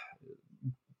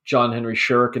John Henry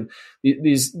Shirk and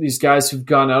these guys who've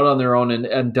gone out on their own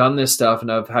and done this stuff,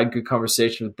 and I've had good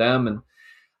conversation with them, and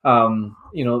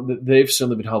they've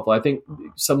certainly been helpful. I think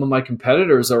some of my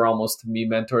competitors are almost, to me,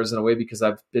 mentors in a way, because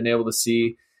I've been able to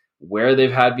see where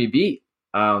they've had me beat,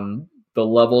 the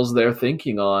levels they're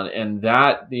thinking on, and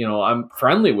that, I'm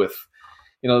friendly with.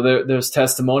 There's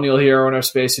Testimonial here in our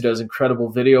space who does incredible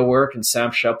video work, and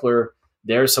Sam Shepler,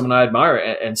 there's someone I admire,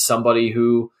 and somebody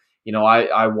who,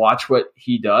 I watch what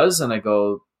he does and I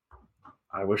go,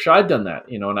 I wish I'd done that,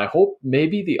 and I hope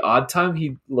maybe the odd time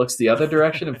he looks the other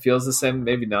direction and feels the same,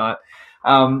 maybe not.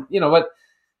 But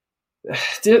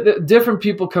different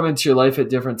people come into your life at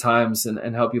different times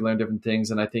and help you learn different things.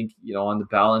 And I think, on the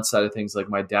balance side of things, like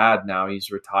my dad now,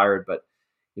 he's retired, but,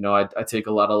 I take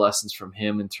a lot of lessons from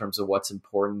him in terms of what's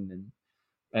important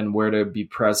and where to be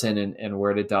present and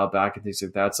where to dial back and things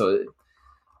like that. So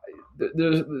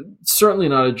there's certainly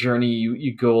not a journey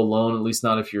you go alone, at least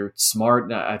not if you're smart.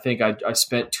 And I think I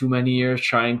spent too many years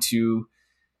trying to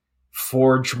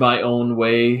forge my own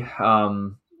way.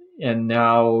 And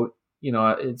now,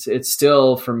 it's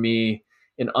still for me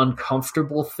an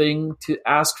uncomfortable thing to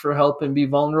ask for help and be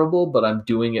vulnerable, but I'm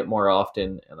doing it more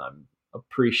often and I'm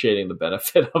appreciating the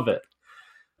benefit of it.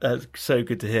 That's so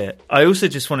good to hear. I also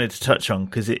just wanted to touch on,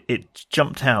 because it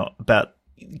jumped out about,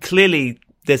 clearly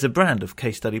there's a brand of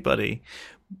Case Study Buddy,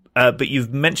 but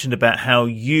you've mentioned about how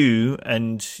you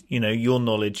and, your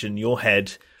knowledge and your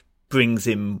head brings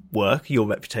in work, your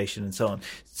reputation and so on.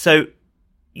 So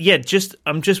yeah,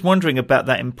 I'm just wondering about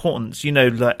that importance,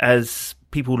 like as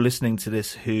people listening to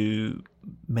this who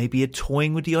maybe are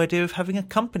toying with the idea of having a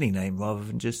company name rather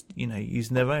than just,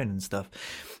 using their own and stuff.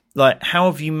 Like, how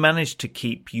have you managed to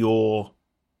keep your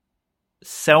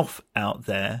self out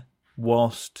there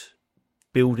whilst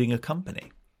building a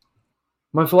company?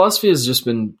 My philosophy has just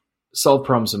been solve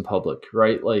problems in public,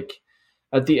 right? Like,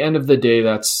 at the end of the day,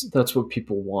 that's what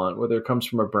people want, whether it comes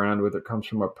from a brand, whether it comes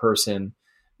from a person.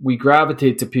 We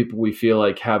gravitate to people we feel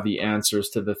like have the answers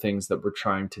to the things that we're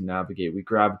trying to navigate. We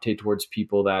gravitate towards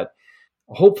people that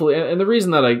hopefully, and the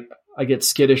reason that I get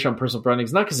skittish on personal branding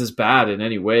is not because it's bad in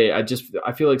any way.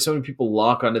 I feel like so many people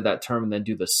lock onto that term and then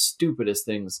do the stupidest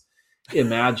things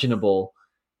imaginable,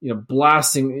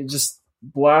 blasting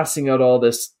out all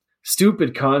this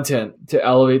stupid content to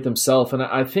elevate themselves. And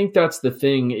I think that's the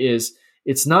thing, is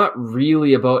it's not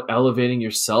really about elevating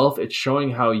yourself. It's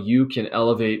showing how you can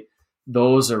elevate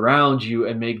those around you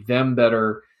and make them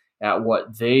better at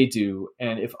what they do.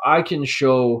 And if I can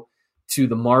show to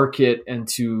the market and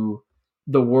to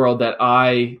the world that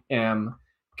I am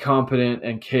competent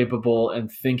and capable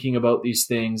and thinking about these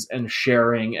things and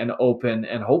sharing and open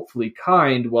and hopefully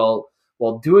kind while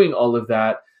doing all of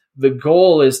that, the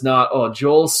goal is not, oh,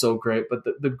 Joel's so great, but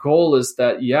the goal is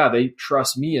that, yeah, they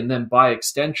trust me. And then by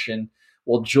extension,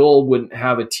 well, Joel wouldn't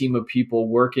have a team of people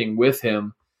working with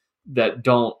him that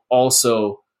don't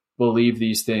also believe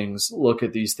these things, look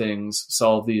at these things,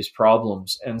 solve these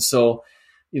problems. And so,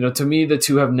 to me, the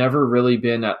two have never really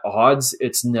been at odds.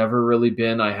 It's never really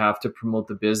been, I have to promote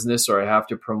the business or I have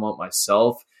to promote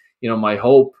myself. My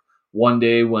hope one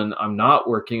day when I'm not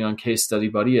working on Case Study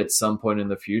Buddy at some point in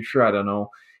the future, I don't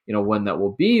know, when that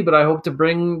will be, but I hope to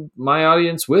bring my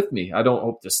audience with me. I don't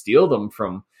hope to steal them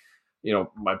from,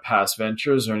 my past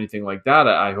ventures or anything like that.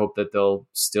 I hope that they'll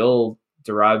still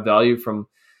derive value from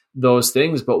those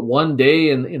things. But one day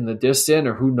in the distant,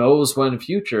 or who knows when,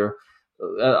 future,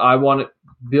 I want to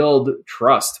build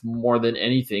trust more than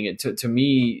anything. To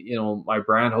me, my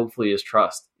brand hopefully is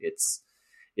trust. It's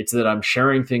that I'm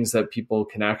sharing things that people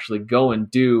can actually go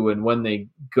and do. And when they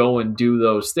go and do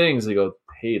those things, they go,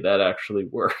 hey, that actually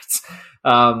worked.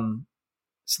 So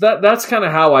that's kind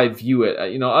of how I view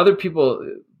it. Other people,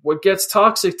 what gets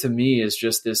toxic to me is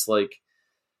just this like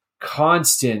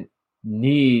constant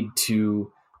need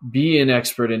to be an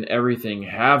expert in everything,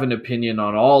 have an opinion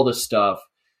on all the stuff.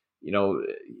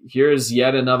 Here's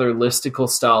yet another listicle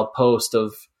style post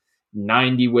of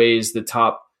 90 ways the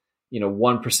top,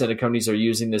 1% of companies are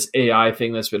using this AI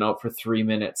thing that's been out for 3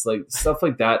 minutes. Like, stuff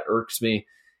like that irks me,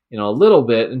 a little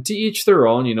bit. And to each their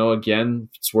own, again,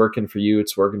 if it's working for you,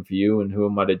 it's working for you, and who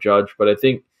am I to judge? But I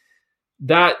think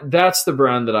that's the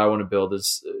brand that I want to build,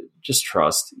 is just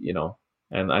trust,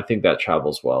 and I think that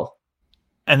travels well.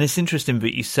 And it's interesting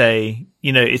that you say,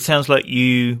 it sounds like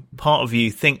part of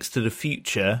you thinks to the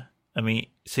future. I mean,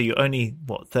 so you're only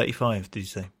 35, did you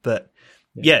say? But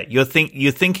yeah, you're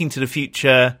thinking to the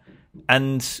future,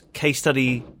 and Case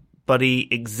Study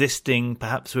Buddy existing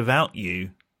perhaps without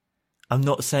you. I'm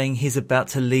not saying he's about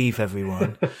to leave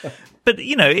everyone, but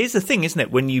it's a thing, isn't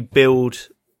it? When you build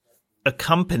a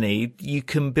company, you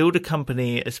can build a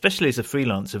company, especially as a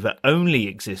freelancer, that only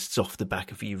exists off the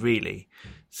back of you, really.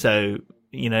 So,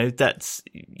 that's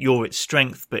its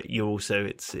strength, but you're also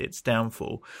its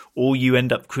downfall. Or you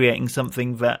end up creating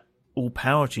something that, all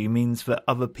power to you, means that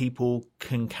other people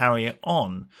can carry it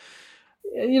on.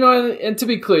 And to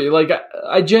be clear, like,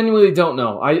 I genuinely don't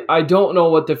know. I don't know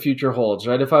what the future holds,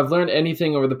 right? If I've learned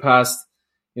anything over the past,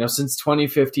 since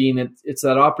 2015, it's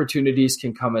that opportunities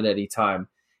can come at any time.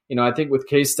 I think with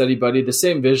Case Study Buddy, the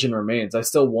same vision remains. I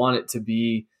still want it to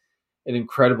be an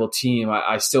incredible team.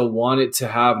 I still want it to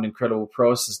have an incredible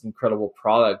process, incredible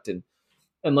product.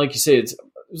 And like you say,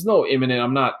 there's no imminent,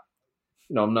 I'm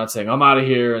not saying I'm out of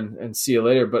here and see you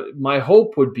later, but my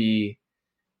hope would be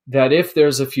that if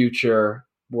there's a future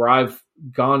where I've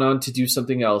gone on to do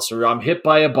something else, or I'm hit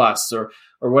by a bus, or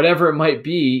whatever it might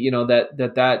be,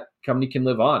 that company can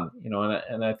live on,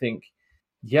 and I think,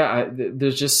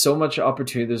 there's just so much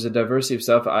opportunity. There's a diversity of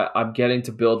stuff. I'm getting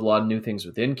to build a lot of new things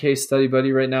within Case Study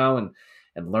Buddy right now,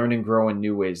 and learn and grow in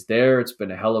new ways there. It's been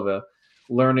a hell of a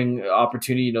learning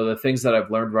opportunity. The things that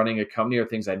I've learned running a company are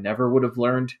things I never would have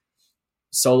learned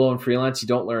solo and freelance. You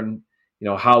don't learn,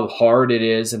 how hard it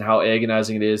is and how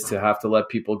agonizing it is to have to let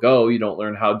people go. You don't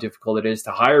learn how difficult it is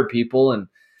to hire people and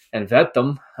vet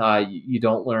them. You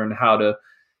don't learn how to,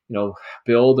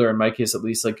 build, or in my case, at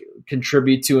least like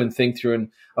contribute to and think through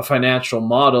a financial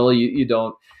model. You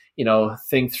don't,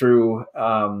 think through,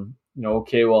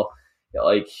 okay, well,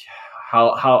 like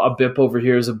how a BIP over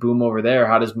here is a boom over there.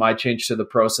 How does my change to the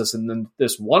process? And then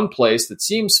this one place that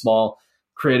seems small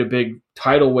create a big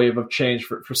tidal wave of change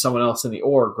for someone else in the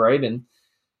org, right? And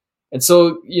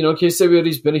so, case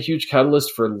study's been a huge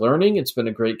catalyst for learning. It's been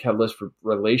a great catalyst for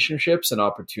relationships and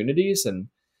opportunities. And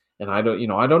I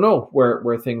don't know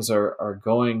where things are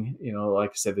going. Like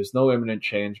I said, there's no imminent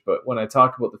change. But when I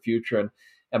talk about the future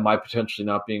and my potentially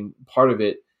not being part of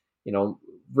it,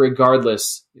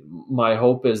 regardless, my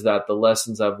hope is that the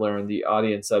lessons I've learned, the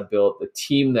audience I've built, the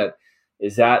team that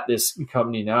is at this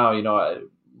company now,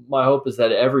 my hope is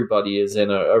that everybody is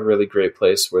in a really great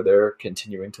place where they're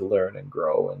continuing to learn and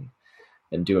grow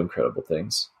and do incredible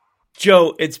things.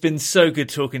 Joel, it's been so good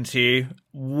talking to you.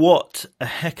 What a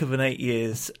heck of an 8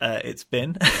 years it's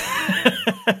been.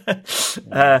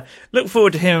 Look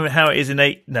forward to hearing how it is in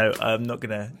 8. No, I'm not going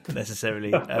to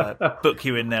necessarily book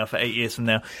you in now for 8 years from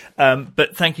now.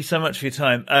 But thank you so much for your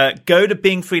time. Go to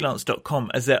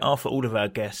beingfreelance.com, as there are for all of our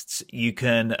guests. You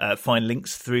can find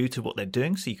links through to what they're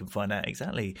doing, so you can find out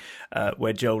exactly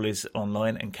where Joel is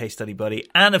online and Case Study Buddy.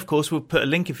 And of course, we'll put a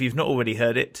link, if you've not already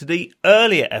heard it, to the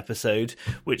earlier episode,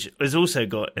 which has also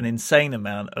got an insane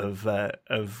amount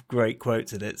of great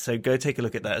quotes in it. So go take a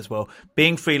look at that as well.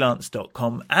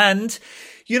 beingfreelance.com. And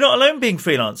you're not alone being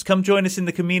freelance. Come join us in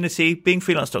the community,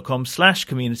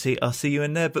 beingfreelance.com/community. I'll see you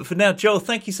in there. But for now, Joel,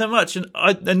 thank you so much. And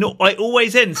I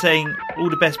always end saying all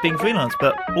the best being freelance,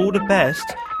 but all the best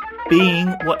being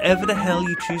whatever the hell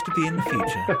you choose to be in the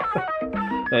future.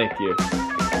 Thank you.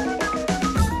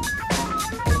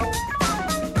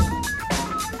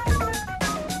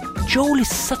 Joel is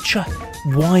such a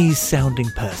wise-sounding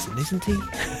person, isn't he?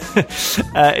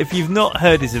 If you've not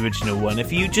heard his original one,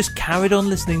 if you just carried on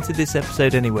listening to this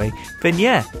episode anyway, then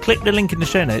yeah, click the link in the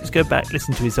show notes, go back,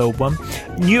 listen to his old one.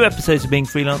 New episodes of Being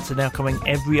Freelance are now coming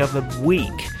every other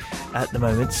week at the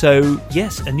moment, so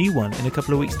yes, a new one in a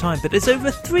couple of weeks' time. But there's over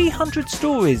 300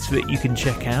 stories that you can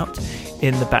check out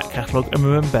in the back catalogue. And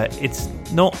remember, it's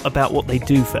not about what they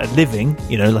do for a living,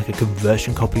 like a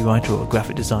conversion copywriter or a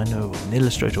graphic designer or an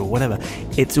illustrator or whatever.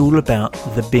 It's all about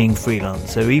the being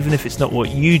freelance. So even if it's not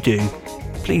what you do,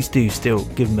 please do still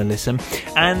give them a listen.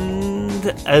 And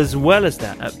as well as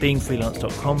that, at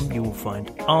beingfreelance.com, you will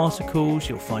find articles,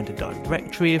 you'll find a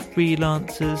directory of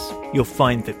freelancers, you'll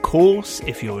find the course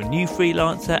if you're a new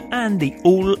freelancer, and the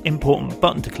all-important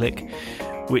button to click,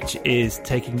 which is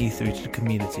taking you through to the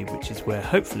community, which is where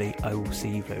hopefully I will see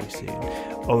you very soon.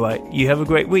 All right, you have a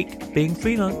great week being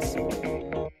freelance.